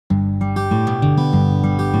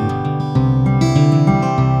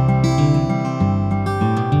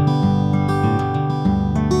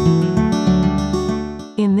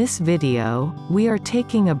this video, we are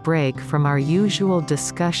taking a break from our usual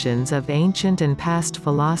discussions of ancient and past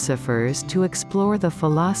philosophers to explore the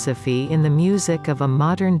philosophy in the music of a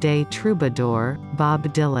modern-day troubadour,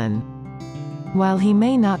 Bob Dylan. While he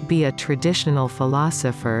may not be a traditional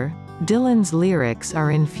philosopher, Dylan's lyrics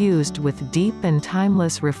are infused with deep and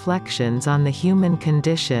timeless reflections on the human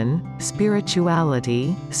condition,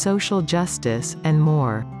 spirituality, social justice, and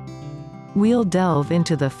more. We'll delve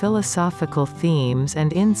into the philosophical themes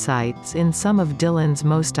and insights in some of Dylan's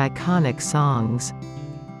most iconic songs.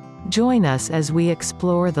 Join us as we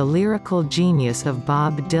explore the lyrical genius of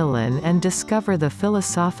Bob Dylan and discover the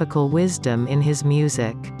philosophical wisdom in his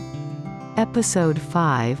music. Episode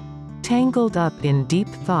 5, Tangled Up in Deep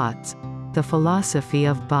Thoughts, the Philosophy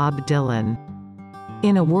of Bob Dylan.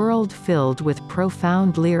 In a world filled with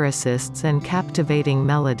profound lyricists and captivating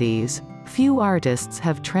melodies, few artists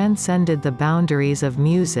have transcended the boundaries of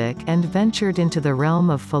music and ventured into the realm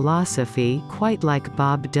of philosophy quite like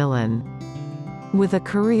Bob Dylan. With a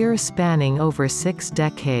career spanning over 6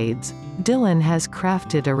 decades, Dylan has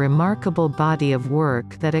crafted a remarkable body of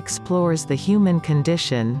work that explores the human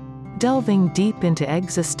condition, delving deep into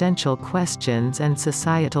existential questions and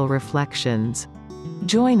societal reflections.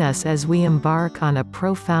 Join us as we embark on a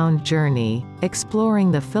profound journey,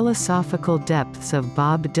 exploring the philosophical depths of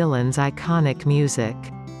Bob Dylan's iconic music.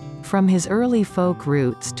 From his early folk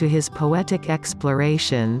roots to his poetic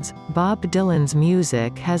explorations, Bob Dylan's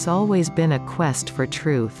music has always been a quest for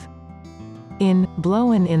truth. In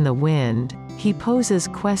 "Blowin' in the Wind," he poses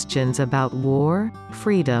questions about war,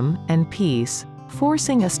 freedom, and peace,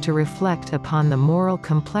 forcing us to reflect upon the moral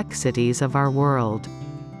complexities of our world.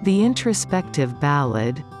 The introspective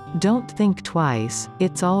ballad, "Don't Think Twice,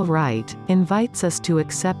 It's All Right," invites us to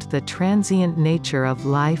accept the transient nature of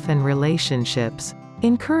life and relationships,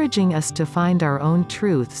 encouraging us to find our own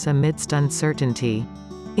truths amidst uncertainty.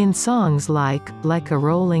 In songs like a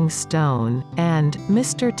Rolling Stone, and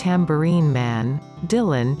Mr. Tambourine Man,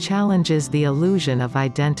 Dylan challenges the illusion of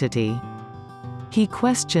identity. He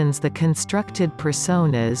questions the constructed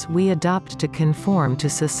personas we adopt to conform to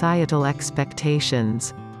societal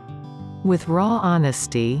expectations. With raw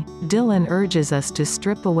honesty, Dylan urges us to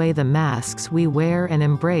strip away the masks we wear and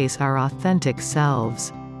embrace our authentic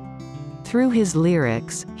selves. Through his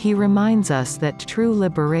lyrics, he reminds us that true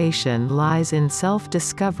liberation lies in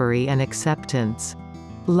self-discovery and acceptance.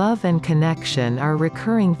 Love and connection are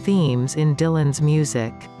recurring themes in Dylan's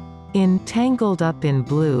music. In "Tangled Up in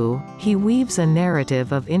Blue," he weaves a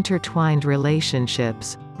narrative of intertwined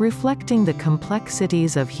relationships, reflecting the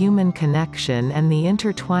complexities of human connection and the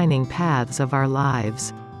intertwining paths of our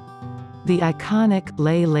lives. The iconic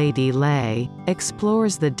 "Lay Lady Lay"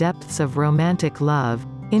 explores the depths of romantic love,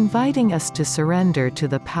 inviting us to surrender to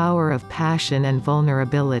the power of passion and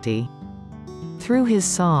vulnerability. Through his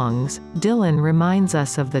songs, Dylan reminds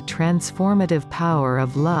us of the transformative power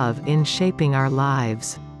of love in shaping our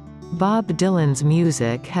lives. Bob Dylan's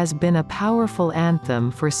music has been a powerful anthem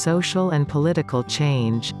for social and political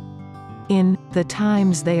change. In "The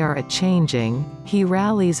Times They Are A-Changing," he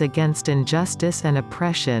rallies against injustice and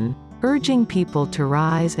oppression, urging people to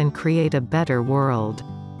rise and create a better world.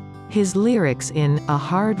 His lyrics in "A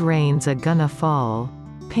Hard Rain's A Gonna Fall"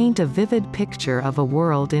 paint a vivid picture of a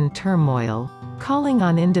world in turmoil, calling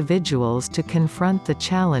on individuals to confront the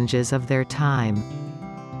challenges of their time.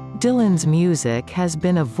 Dylan's music has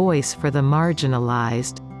been a voice for the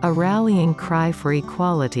marginalized, a rallying cry for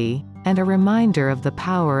equality, and a reminder of the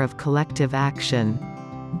power of collective action.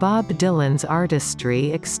 Bob Dylan's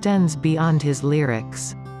artistry extends beyond his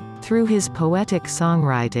lyrics. Through his poetic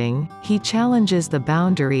songwriting, he challenges the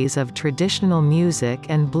boundaries of traditional music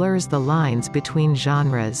and blurs the lines between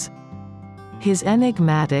genres. His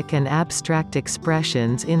enigmatic and abstract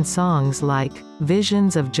expressions in songs like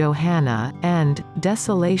 "Visions of Johanna" and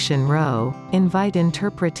 "Desolation Row" invite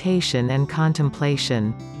interpretation and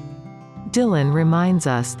contemplation. Dylan reminds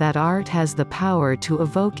us that art has the power to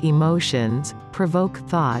evoke emotions, provoke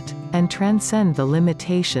thought, and transcend the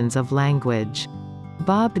limitations of language.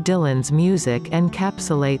 Bob Dylan's music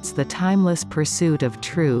encapsulates the timeless pursuit of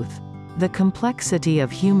truth, the complexity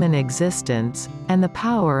of human existence, and the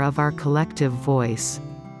power of our collective voice.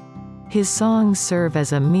 His songs serve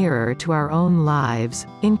as a mirror to our own lives,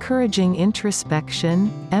 encouraging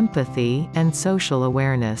introspection, empathy, and social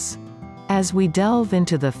awareness. As we delve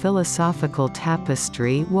into the philosophical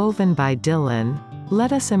tapestry woven by Dylan,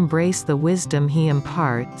 let us embrace the wisdom he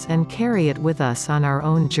imparts and carry it with us on our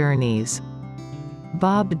own journeys.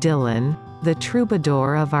 Bob Dylan, the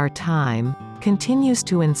troubadour of our time, continues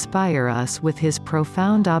to inspire us with his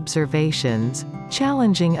profound observations,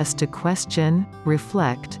 challenging us to question,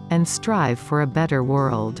 reflect, and strive for a better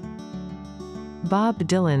world. Bob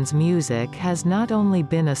Dylan's music has not only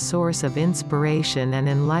been a source of inspiration and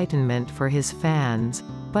enlightenment for his fans,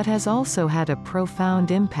 but has also had a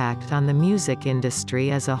profound impact on the music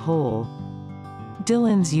industry as a whole.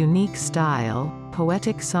 Dylan's unique style,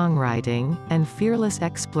 poetic songwriting, and fearless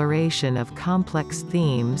exploration of complex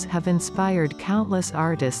themes have inspired countless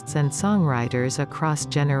artists and songwriters across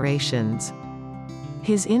generations.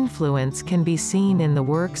 His influence can be seen in the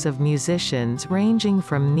works of musicians ranging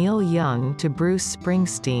from Neil Young to Bruce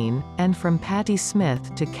Springsteen, and from Patti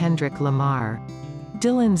Smith to Kendrick Lamar.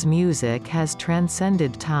 Dylan's music has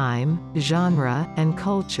transcended time, genre, and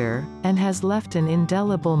culture, and has left an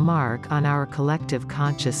indelible mark on our collective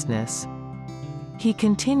consciousness. He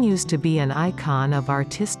continues to be an icon of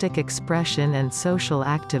artistic expression and social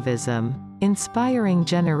activism, inspiring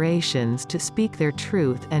generations to speak their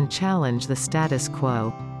truth and challenge the status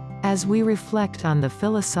quo. As we reflect on the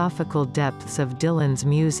philosophical depths of Dylan's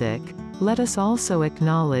music, let us also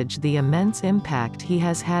acknowledge the immense impact he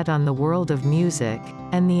has had on the world of music,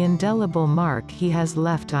 and the indelible mark he has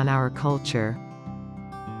left on our culture.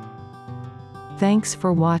 Thanks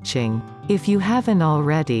for watching. If you haven't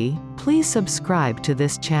already, please subscribe to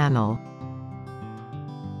this channel.